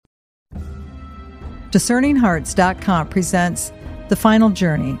DiscerningHearts.com presents The Final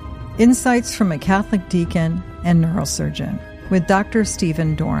Journey, Insights from a Catholic Deacon and Neurosurgeon, with Dr.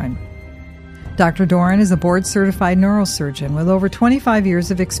 Stephen Doran. Dr. Doran is a board-certified neurosurgeon with over 25 years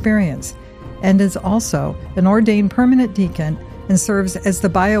of experience and is also an ordained permanent deacon and serves as the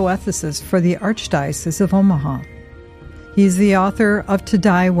bioethicist for the Archdiocese of Omaha. He is the author of To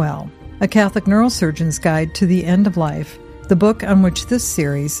Die Well, a Catholic neurosurgeon's guide to the end of life, the book on which this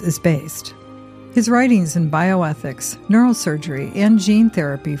series is based. His writings in bioethics, neurosurgery, and gene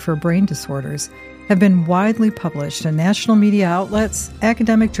therapy for brain disorders have been widely published in national media outlets,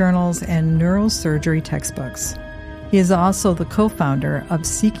 academic journals, and neurosurgery textbooks. He is also the co-founder of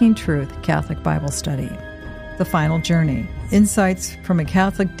Seeking Truth Catholic Bible Study. The Final Journey, Insights from a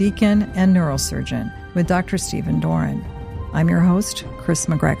Catholic Deacon and Neurosurgeon, with Dr. Stephen Doran. I'm your host, Chris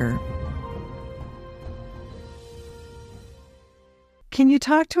McGregor. Can you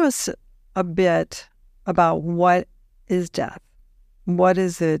talk to us a bit about what is death? What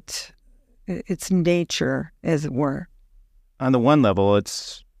is it, its nature, as it were? On the one level,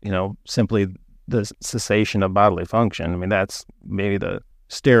 it's, simply the cessation of bodily function. I mean, that's maybe the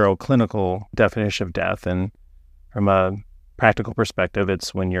sterile clinical definition of death. And from a practical perspective,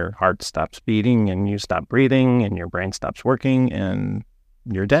 it's when your heart stops beating and you stop breathing and your brain stops working and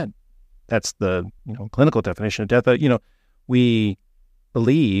you're dead. That's the, clinical definition of death. But, we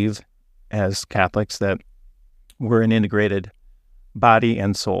believe as Catholics that we're an integrated body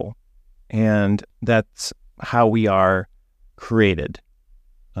and soul, and that's how we are created.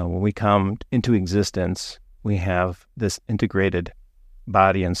 When we come into existence, we have this integrated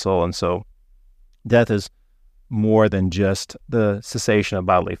body and soul, and so death is more than just the cessation of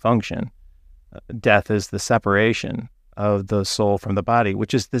bodily function. Death is the separation of the soul from the body,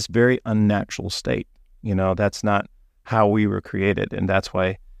 which is this very unnatural state. That's not how we were created, and that's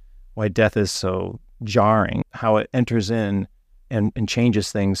why death is so jarring. How it enters in and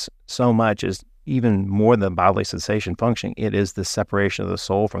changes things so much is even more than bodily cessation functioning. It is the separation of the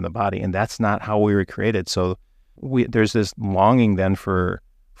soul from the body, and that's not how we were created. So there's this longing then for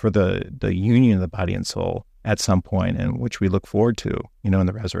the union of the body and soul at some point, and which we look forward to, in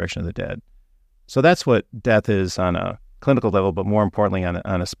the resurrection of the dead. So that's what death is on a clinical level, but more importantly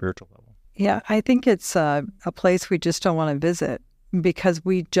on a spiritual level. Yeah, I think it's a place we just don't want to visit because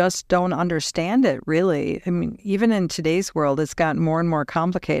we just don't understand it, really. I mean, even in today's world, it's gotten more and more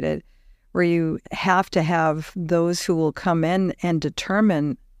complicated, where you have to have those who will come in and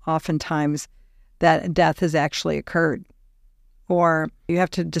determine oftentimes that death has actually occurred. Or you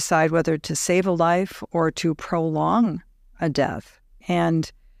have to decide whether to save a life or to prolong a death. And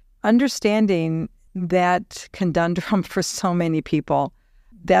understanding that conundrum for so many people,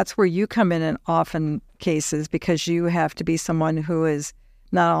 that's where you come in often cases, because you have to be someone who is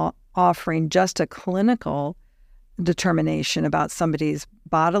not offering just a clinical determination about somebody's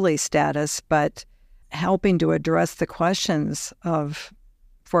bodily status, but helping to address the questions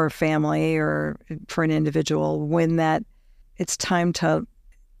for a family or for an individual when that it's time to,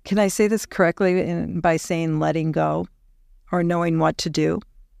 can I say this correctly by saying letting go or knowing what to do?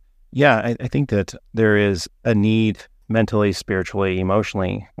 Yeah, I think that there is a need mentally, spiritually,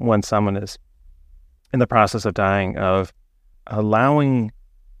 emotionally, when someone is in the process of dying, of allowing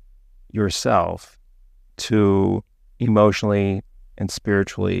yourself to emotionally and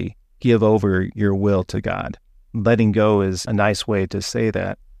spiritually give over your will to God. Letting go is a nice way to say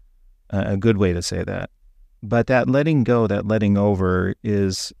that, a good way to say that. But that letting go, that letting over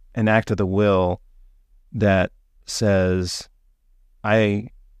is an act of the will that says, I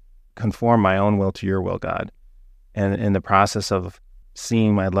conform my own will to your will, God. And in the process of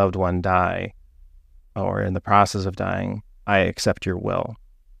seeing my loved one die, or in the process of dying, I accept your will.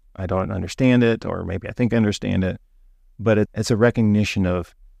 I don't understand it, or maybe I think I understand it, but it's a recognition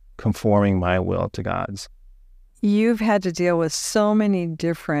of conforming my will to God's. You've had to deal with so many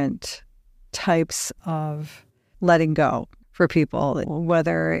different types of letting go for people,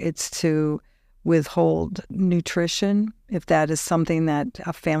 whether it's to withhold nutrition, if that is something that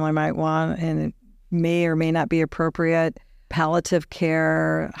a family might want and it may or may not be appropriate, palliative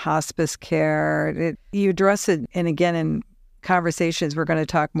care, hospice care. You address it, and again, in conversations, we're going to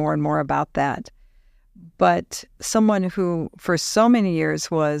talk more and more about that. But someone who for so many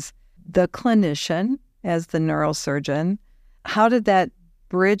years was the clinician as the neurosurgeon, how did that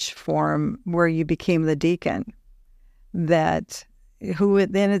bridge form where you became the deacon? Who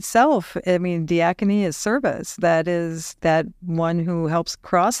in itself, I mean, diacony is service. That is that one who helps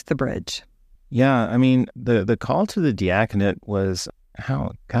cross the bridge. Yeah, I mean, the call to the diaconate was, I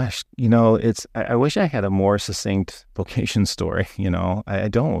wish I had a more succinct vocation story, I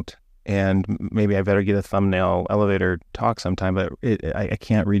don't. and maybe I better get a thumbnail elevator talk sometime, but I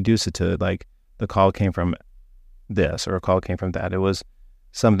can't reduce it to like the call came from this or a call came from that. It was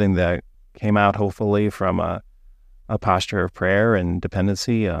something that came out hopefully from a posture of prayer and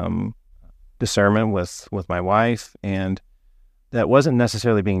dependency, discernment with my wife, and that wasn't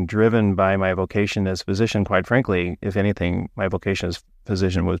necessarily being driven by my vocation as physician. Quite frankly, if anything, my vocation as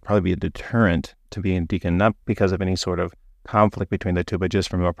physician would probably be a deterrent to being a deacon, not because of any sort of conflict between the two, but just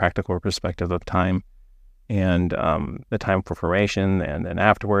from a practical perspective of time and the time for formation and then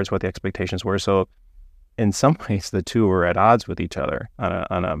afterwards what the expectations were. So in some ways, the two were at odds with each other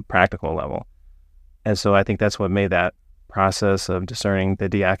on a practical level. And so I think that's what made that process of discerning the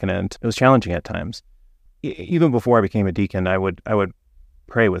diaconate, it was challenging at times. Even before I became a deacon, I would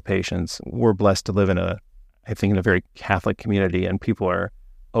pray with patients. We're blessed to live in a very Catholic community, and people are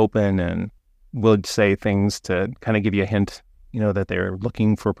open and will say things to kind of give you a hint, that they're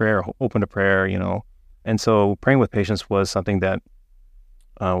looking for prayer, open to prayer, And so praying with patients was something that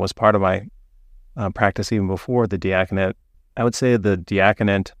was part of my practice even before the diaconate. I would say the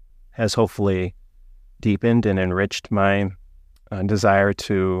diaconate has hopefully deepened and enriched my desire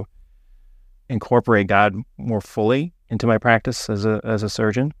to incorporate God more fully into my practice as a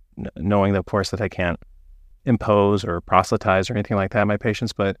surgeon, knowing, of course, that I can't impose or proselytize or anything like that on my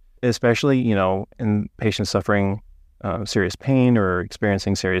patients, but especially, in patients suffering serious pain or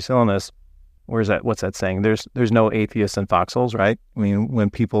experiencing serious illness. What's that saying? There's no atheists in foxholes, right? I mean, when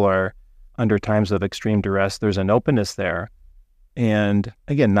people are under times of extreme duress, there's an openness there. And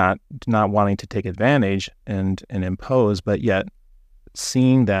again, not wanting to take advantage and impose, but yet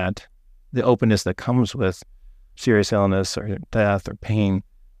seeing that the openness that comes with serious illness or death or pain,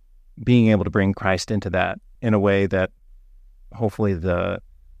 being able to bring Christ into that in a way that hopefully the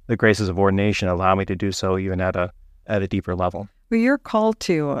graces of ordination allow me to do so even at a deeper level. Well, you're called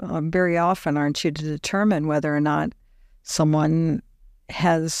to very often, aren't you, to determine whether or not someone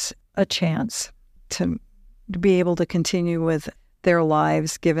has a chance to be able to continue with their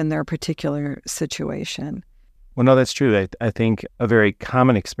lives given their particular situation. Well, no, that's true. I think a very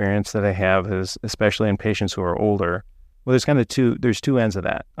common experience that I have is, especially in patients who are older, well, there's two ends of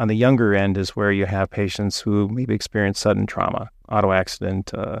that. On the younger end is where you have patients who maybe experience sudden trauma, auto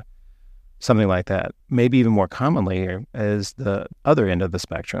accident, something like that. Maybe even more commonly is the other end of the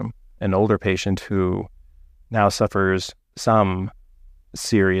spectrum, an older patient who now suffers some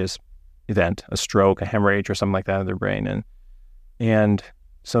serious event, a stroke, a hemorrhage, or something like that in their brain. And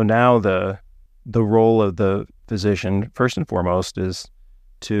so now the role of the physician, first and foremost, is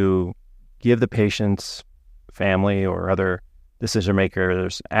to give the patient's family or other decision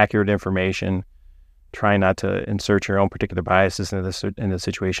makers accurate information, try not to insert your own particular biases in the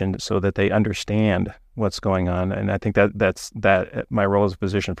situation so that they understand what's going on. And I think that's my role as a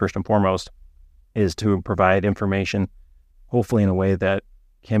physician, first and foremost, is to provide information, hopefully in a way that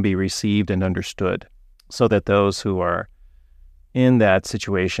can be received and understood, so that those who are in that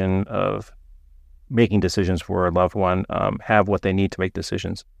situation of making decisions for a loved one have what they need to make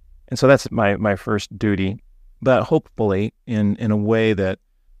decisions. And so that's my first duty, but hopefully in a way that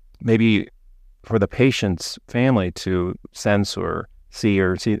maybe for the patient's family to sense or see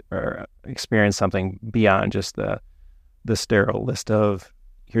or experience something beyond just the sterile list of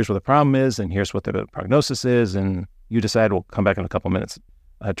here's what the problem is and here's what the prognosis is, and you decide, we'll come back in a couple minutes.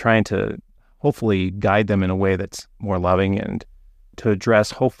 Trying to hopefully guide them in a way that's more loving and to address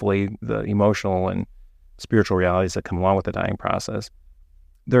hopefully the emotional and spiritual realities that come along with the dying process.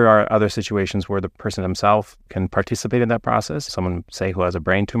 There are other situations where the person himself can participate in that process. Someone, say, who has a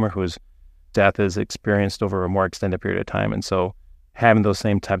brain tumor, whose death is experienced over a more extended period of time. And so having those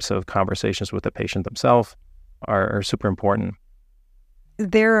same types of conversations with the patient themselves are super important.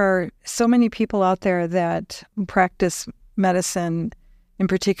 There are so many people out there that practice medicine, in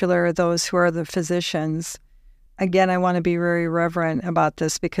particular those who are the physicians. Again, I want to be very reverent about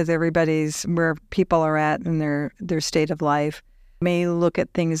this because everybody's where people are at in their state of life may look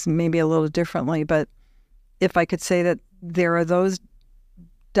at things maybe a little differently. But if I could say that there are those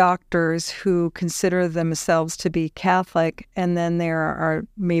doctors who consider themselves to be Catholic, and then there are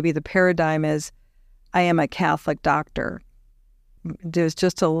maybe the paradigm is, I am a Catholic doctor. There's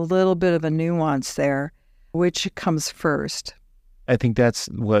just a little bit of a nuance there. Which comes first? I think that's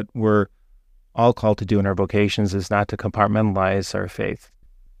what we're all called to do in our vocations, is not to compartmentalize our faith,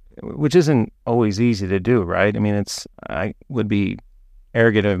 which isn't always easy to do, right? I mean, I would be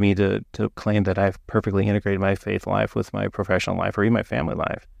arrogant of me to claim that I've perfectly integrated my faith life with my professional life or even my family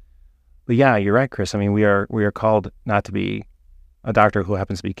life. But yeah, you're right, Chris. I mean, we are called not to be a doctor who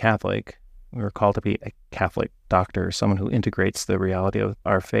happens to be Catholic, we're called to be a Catholic doctor, someone who integrates the reality of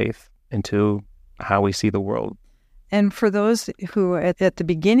our faith into how we see the world. And for those who at the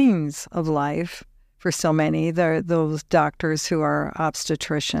beginnings of life, for so many, they're those doctors who are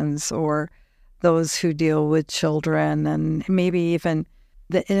obstetricians or those who deal with children, and maybe even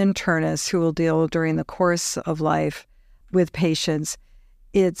the internists who will deal during the course of life with patients.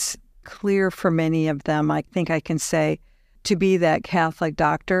 It's clear for many of them, I think I can say, to be that Catholic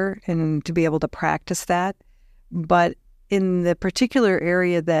doctor and to be able to practice that. But in the particular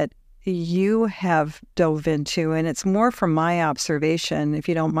area that you have dove into, and it's more from my observation, if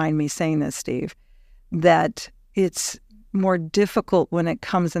you don't mind me saying this, Steve, that it's more difficult when it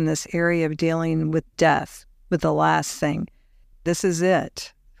comes in this area of dealing with death, with the last thing. This is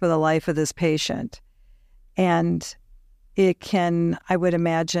it for the life of this patient. And it can, I would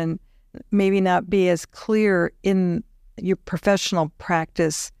imagine, maybe not be as clear in your professional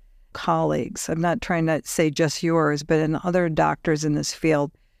practice colleagues. I'm not trying to say just yours, but in other doctors in this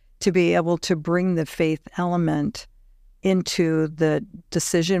field, to be able to bring the faith element into the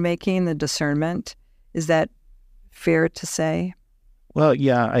decision-making, the discernment. Is that fair to say? Well,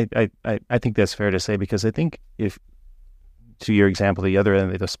 yeah, I think that's fair to say, because I think if, to your example, the other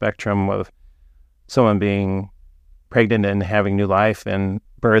end of the spectrum of someone being pregnant and having new life and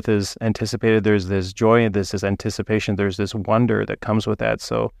birth is anticipated, there's this joy, there's this anticipation, there's this wonder that comes with that.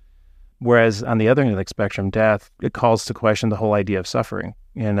 So whereas on the other end of the spectrum, death, it calls to question the whole idea of suffering,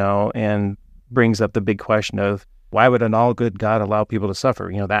 and brings up the big question of why would an all-good God allow people to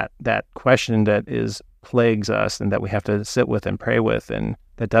suffer? That question that plagues us and that we have to sit with and pray with, and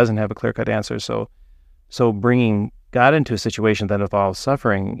that doesn't have a clear-cut answer. So bringing God into a situation that involves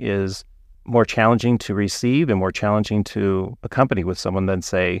suffering is more challenging to receive and more challenging to accompany with someone than,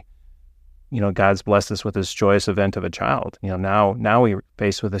 say, God's blessed us with this joyous event of a child. Now we're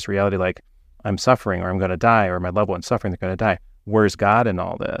faced with this reality like, I'm suffering or I'm going to die, or my loved one's suffering, they're going to die. Where's God in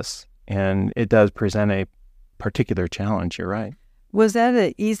all this? And it does present a particular challenge, you're right. Was that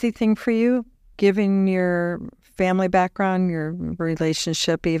an easy thing for you, given your family background, your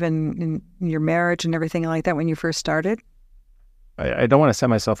relationship, even in your marriage and everything like that when you first started? I don't want to set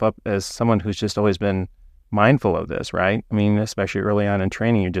myself up as someone who's just always been mindful of this, right? I mean, especially early on in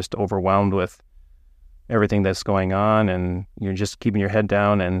training, you're just overwhelmed with everything that's going on, and you're just keeping your head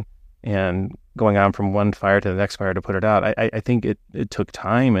down and going on from one fire to the next fire to put it out. I think it took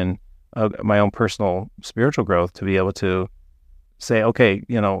time and my own personal spiritual growth to be able to say, okay,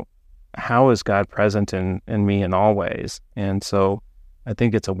 how is God present in me in all ways? And so I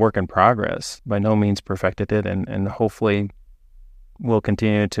think it's a work in progress, by no means perfected it, and hopefully will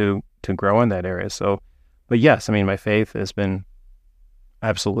continue to grow in that area. So, but yes, I mean, my faith has been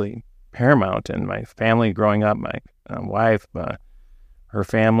absolutely paramount in my family growing up, my wife, her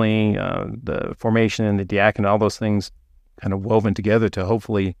family, the formation and the diaconate, all those things kind of woven together to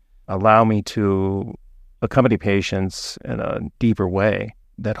hopefully allow me to accompany patients in a deeper way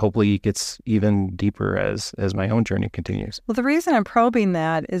that hopefully gets even deeper as my own journey continues. Well, the reason I'm probing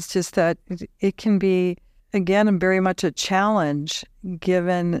that is just that it can be, again, very much a challenge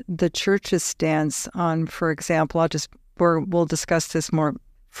given the church's stance on, for example, we'll discuss this more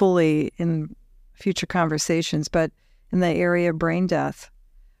fully in future conversations, but in the area of brain death.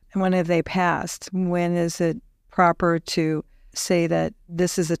 And when have they passed? When is it proper to say that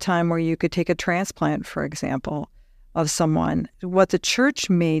this is a time where you could take a transplant, for example, of someone? What the church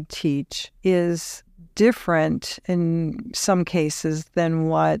may teach is different in some cases than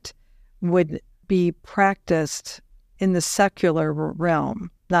what would be practiced in the secular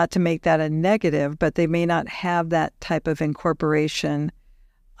realm. Not to make that a negative, but they may not have that type of incorporation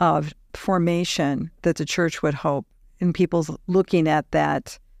of formation that the church would hope in people looking at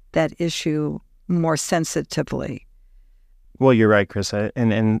that issue more sensitively. Well, you're right, Chris,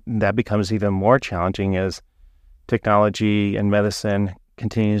 and that becomes even more challenging as technology and medicine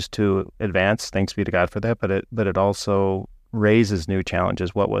continues to advance. Thanks be to God for that, but it also raises new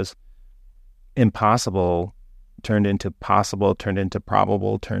challenges. What was impossible turned into possible, turned into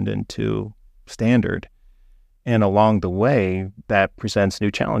probable, turned into standard. And along the way, that presents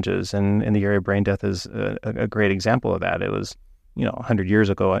new challenges. And in the area of brain death is a great example of that. It was, 100 years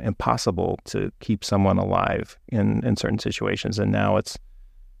ago, impossible to keep someone alive in certain situations. And now it's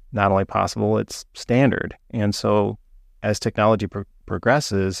not only possible, it's standard. And so as technology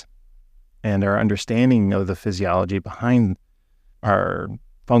progresses and our understanding of the physiology behind our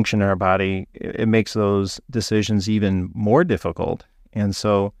function in our body, it makes those decisions even more difficult. And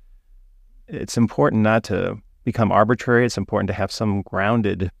so it's important not to become arbitrary. It's important to have some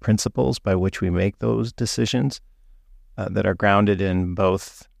grounded principles by which we make those decisions that are grounded in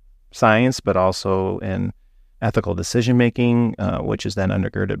both science, but also in ethical decision-making, which is then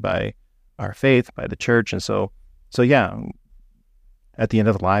undergirded by our faith, by the church. And so yeah, at the end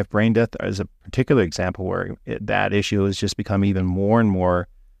of life, brain death is a particular example where that issue has just become even more and more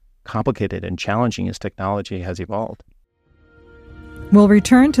complicated and challenging as technology has evolved. We'll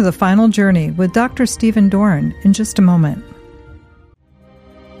return to the final journey with Dr. Stephen Doran in just a moment.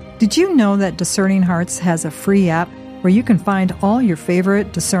 Did you know that Discerning Hearts has a free app where you can find all your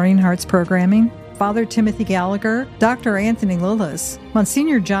favorite Discerning Hearts programming? Father Timothy Gallagher, Dr. Anthony Lillis,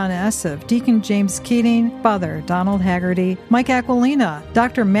 Monsignor John Esseff, Deacon James Keating, Father Donald Haggerty, Mike Aquilina,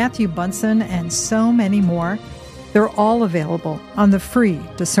 Dr. Matthew Bunson, and so many more. They're all available on the free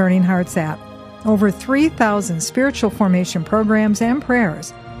Discerning Hearts app. Over 3,000 spiritual formation programs and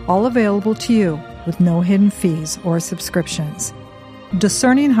prayers, all available to you with no hidden fees or subscriptions.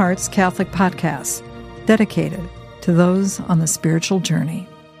 Discerning Hearts Catholic Podcast, dedicated to those on the spiritual journey.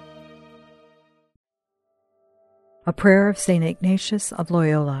 A prayer of St. Ignatius of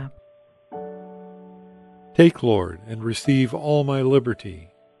Loyola. Take, Lord, and receive all my liberty,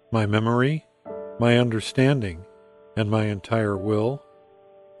 my memory, my understanding, and my entire will,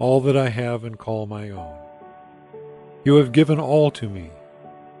 all that I have and call my own. You have given all to me.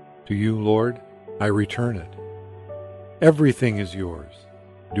 To you, Lord, I return it. Everything is yours.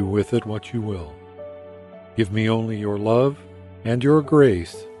 Do with it what you will. Give me only your love and your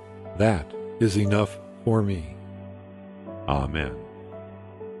grace. That is enough for me. Amen.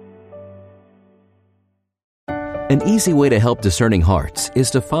 An easy way to help Discerning Hearts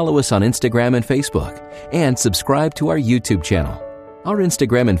is to follow us on Instagram and Facebook and subscribe to our YouTube channel. Our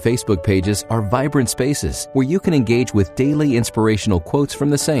Instagram and Facebook pages are vibrant spaces where you can engage with daily inspirational quotes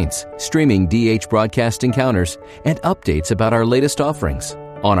from the saints, streaming DH broadcast encounters, and updates about our latest offerings.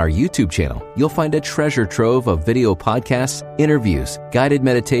 On our YouTube channel, you'll find a treasure trove of video podcasts, interviews, guided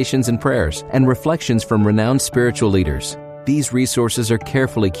meditations and prayers, and reflections from renowned spiritual leaders. These resources are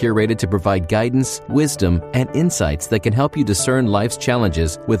carefully curated to provide guidance, wisdom, and insights that can help you discern life's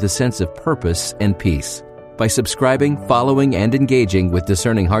challenges with a sense of purpose and peace. By subscribing, following, and engaging with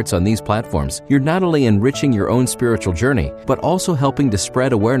Discerning Hearts on these platforms, you're not only enriching your own spiritual journey, but also helping to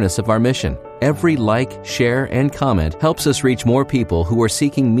spread awareness of our mission. Every like, share, and comment helps us reach more people who are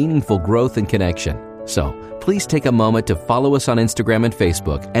seeking meaningful growth and connection. So, please take a moment to follow us on Instagram and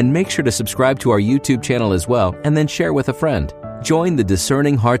Facebook, and make sure to subscribe to our YouTube channel as well, and then share with a friend. Join the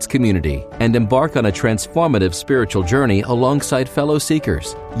Discerning Hearts community and embark on a transformative spiritual journey alongside fellow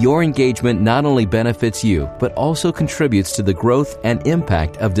seekers. Your engagement not only benefits you, but also contributes to the growth and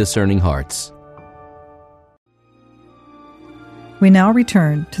impact of Discerning Hearts. We now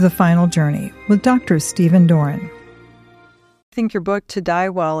return to the final journey with Dr. Stephen Doran. I think your book, To Die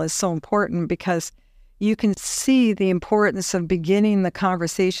Well, is so important because you can see the importance of beginning the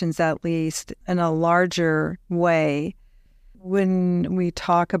conversations, at least in a larger way. When we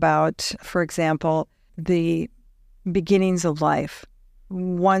talk about, for example, the beginnings of life,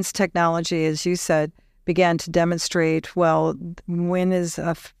 once technology, as you said, began to demonstrate, well, when is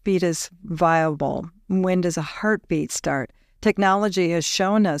a fetus viable? When does a heartbeat start? Technology has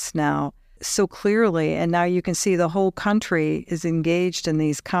shown us now so clearly, and now you can see the whole country is engaged in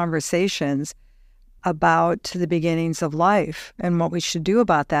these conversations about the beginnings of life and what we should do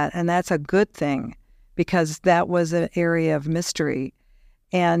about that. And that's a good thing, because that was an area of mystery.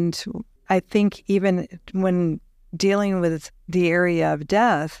 And I think even when dealing with the area of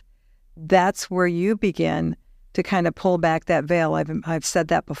death, that's where you begin to kind of pull back that veil. I've said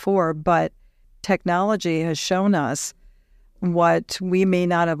that before, but technology has shown us what we may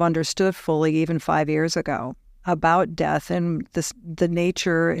not have understood fully even 5 years ago about death and the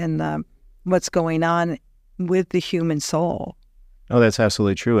nature and what's going on with the human soul. Oh, that's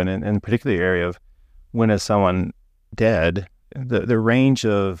absolutely true. And in particular area of when is someone dead, the range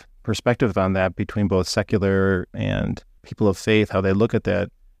of perspective on that between both secular and people of faith, how they look at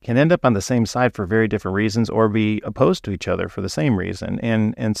that, can end up on the same side for very different reasons or be opposed to each other for the same reason.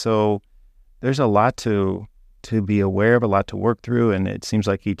 And so there's a lot to be aware of, a lot to work through, and it seems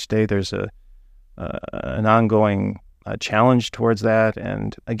like each day there's an ongoing challenge towards that.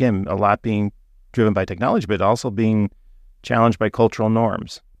 And again, a lot being driven by technology, but also being challenged by cultural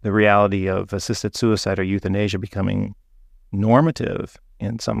norms. The reality of assisted suicide or euthanasia becoming normative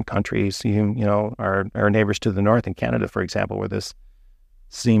in some countries. You know, our neighbors to the north in Canada, for example, where this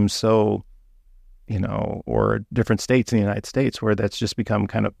seems so, or different states in the United States where that's just become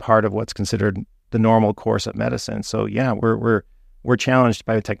kind of part of what's considered the normal course of medicine. So yeah, we're challenged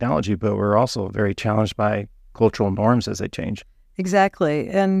by technology, but we're also very challenged by cultural norms as they change. Exactly.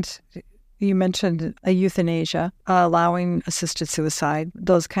 And You mentioned a euthanasia, allowing assisted suicide,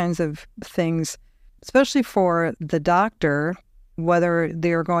 those kinds of things, especially for the doctor, whether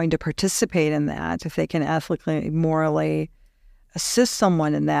they're going to participate in that, if they can ethically, morally assist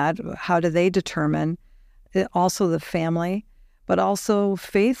someone in that, how do they determine? Also the family, but also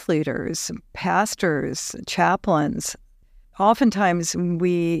faith leaders, pastors, chaplains. Oftentimes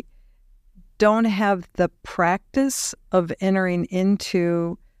we don't have the practice of entering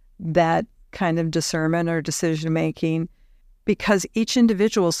into that kind of discernment or decision-making because each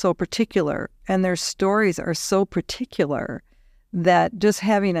individual is so particular and their stories are so particular that just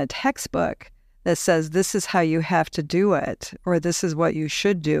having a textbook that says this is how you have to do it, or this is what you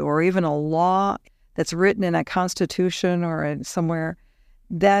should do, or even a law that's written in a constitution or in somewhere,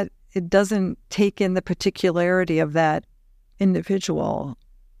 that it doesn't take in the particularity of that individual.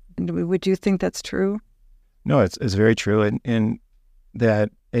 Would you think that's true? No, it's very true. And that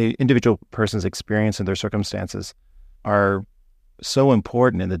an individual person's experience and their circumstances are so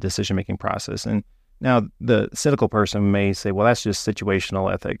important in the decision-making process. And now the cynical person may say, well, that's just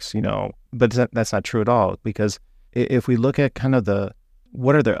situational ethics, but that's not true at all. Because if we look at kind of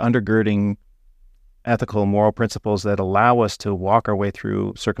what are the undergirding ethical, moral principles that allow us to walk our way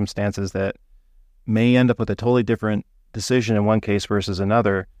through circumstances that may end up with a totally different decision in one case versus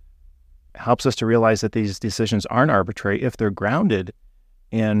another, helps us to realize that these decisions aren't arbitrary if they're grounded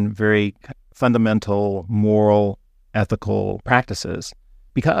in very fundamental moral, ethical practices.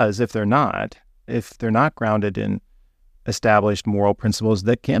 Because if they're not grounded in established moral principles,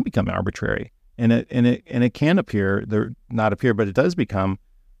 that can become arbitrary. And it can appear, not appear, but it does become,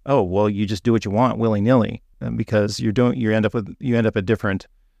 oh, well, you just do what you want willy-nilly, because you end up at different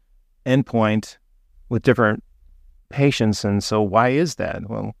endpoint with different patients. And so why is that?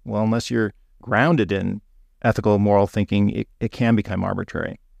 Well, unless you're grounded in ethical, moral thinking, it can become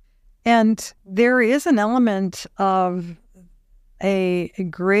arbitrary. And there is an element of a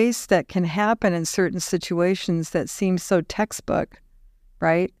grace that can happen in certain situations that seems so textbook,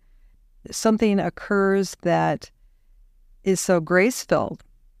 right? Something occurs that is so grace-filled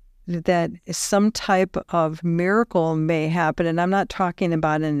that some type of miracle may happen. And I'm not talking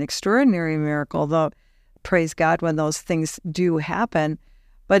about an extraordinary miracle, though, praise God when those things do happen,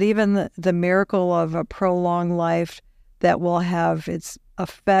 but even the miracle of a prolonged life that will have its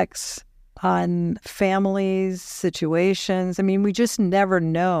effects on families, situations. I mean, we just never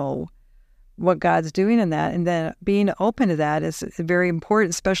know what God's doing in that. And then being open to that is very important,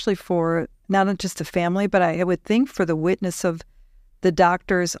 especially for not just the family, but I would think for the witness of the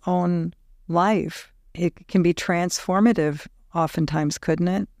doctor's own life. It can be transformative oftentimes, couldn't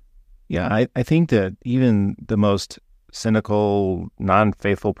it? Yeah, I think that even the most cynical,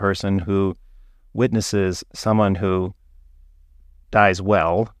 non-faithful person who witnesses someone who dies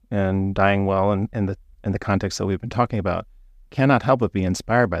well and dying well in the context that we've been talking about cannot help but be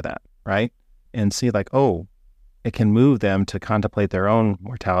inspired by that, right? And see like, oh, it can move them to contemplate their own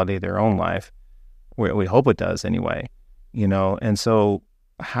mortality, their own life. We hope it does anyway, And so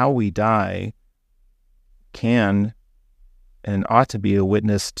how we die can and ought to be a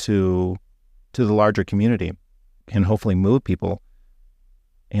witness to the larger community, and hopefully move people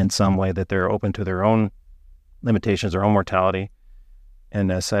in some way that they're open to their own limitations, their own mortality,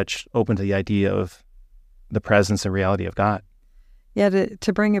 and as such, open to the idea of the presence and reality of God. Yeah,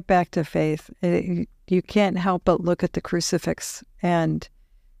 to bring it back to faith, you can't help but look at the crucifix and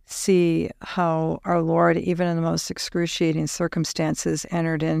see how our Lord, even in the most excruciating circumstances,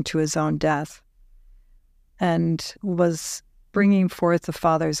 entered into his own death and was bringing forth the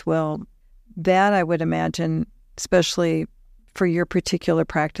Father's will. That, I would imagine, especially for your particular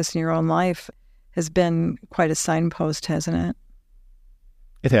practice in your own life, has been quite a signpost, hasn't it?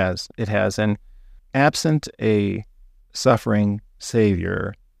 It has. And absent a suffering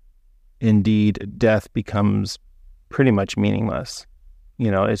Savior, indeed, death becomes pretty much meaningless.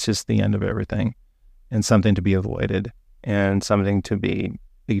 It's just the end of everything, and something to be avoided and something to be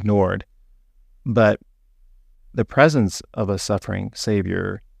ignored. But the presence of a suffering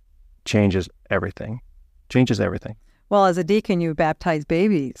Savior changes everything. Well, as a deacon, you baptize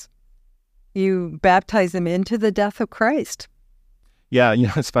babies. You baptize them into the death of Christ. Yeah,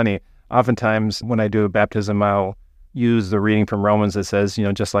 it's funny. Oftentimes when I do a baptism, I'll use the reading from Romans that says,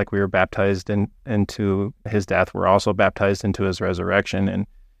 just like we were baptized into his death, we're also baptized into his resurrection. And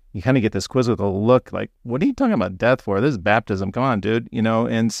you kind of get this quizzical look like, what are you talking about death for? This is baptism. Come on, dude.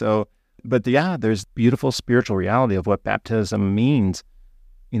 And so, but yeah, there's beautiful spiritual reality of what baptism means,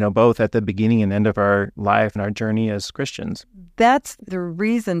 both at the beginning and end of our life and our journey as Christians. That's the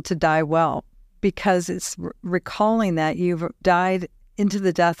reason to die well, because it's recalling that you've died into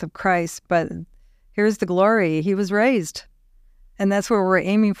the death of Christ, but here's the glory. He was raised, and that's what we're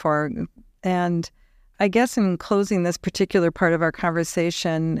aiming for. And I guess in closing this particular part of our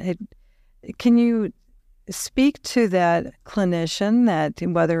conversation, can you speak to that clinician, that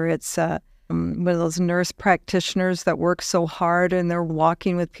whether it's one of those nurse practitioners that work so hard and they're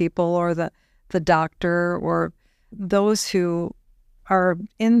walking with people, or the doctor, or those who are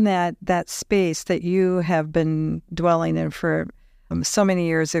in that space that you have been dwelling in for so many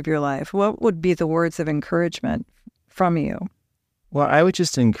years of your life? What would be the words of encouragement from you? Well, I would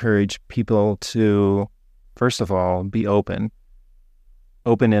just encourage people to, first of all, be open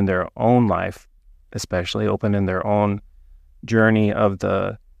in their own life, especially open in their own journey of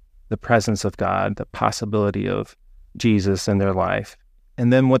the presence of God, the possibility of Jesus in their life.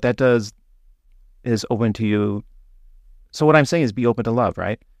 And then what that does is open to you. So what I'm saying is be open to love,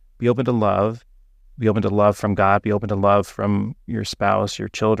 right? Be open to love. Be open to love from God. Be open to love from your spouse, your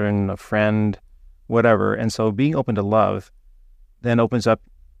children, a friend, whatever. And so being open to love then opens up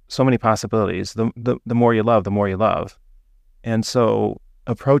so many possibilities. The more you love, the more you love. And so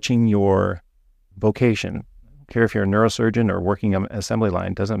approaching your vocation, I don't care if you're a neurosurgeon or working an assembly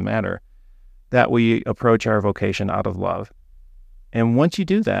line, doesn't matter, that we approach our vocation out of love. And once you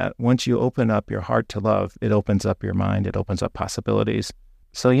do that, once you open up your heart to love, it opens up your mind, it opens up possibilities.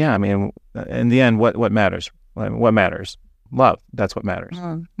 So yeah, I mean, in the end, what matters? What matters? Love. That's what matters.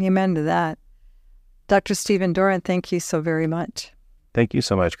 Amen to that. Dr. Stephen Doran, thank you so very much. Thank you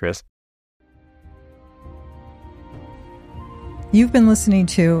so much, Chris. You've been listening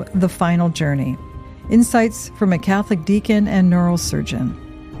to The Final Journey, Insights from a Catholic Deacon and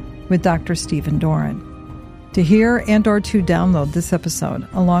Neurosurgeon, with Dr. Stephen Doran. To hear and or to download this episode,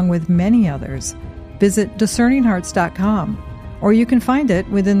 along with many others, visit discerninghearts.com, or you can find it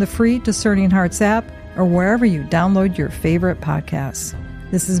within the free Discerning Hearts app or wherever you download your favorite podcasts.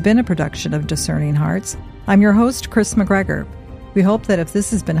 This has been a production of Discerning Hearts. I'm your host, Chris McGregor. We hope that if this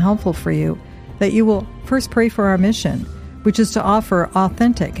has been helpful for you, that you will first pray for our mission, which is to offer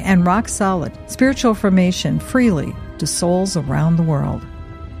authentic and rock-solid spiritual formation freely to souls around the world.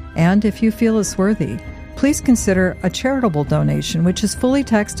 And if you feel it's worthy, please consider a charitable donation, which is fully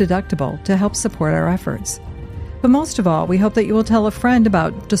tax-deductible, to help support our efforts. But most of all, we hope that you will tell a friend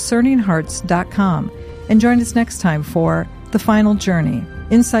about discerninghearts.com and join us next time for The Final Journey,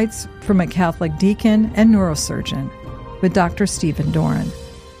 Insights from a Catholic Deacon and Neurosurgeon, with Dr. Stephen Doran.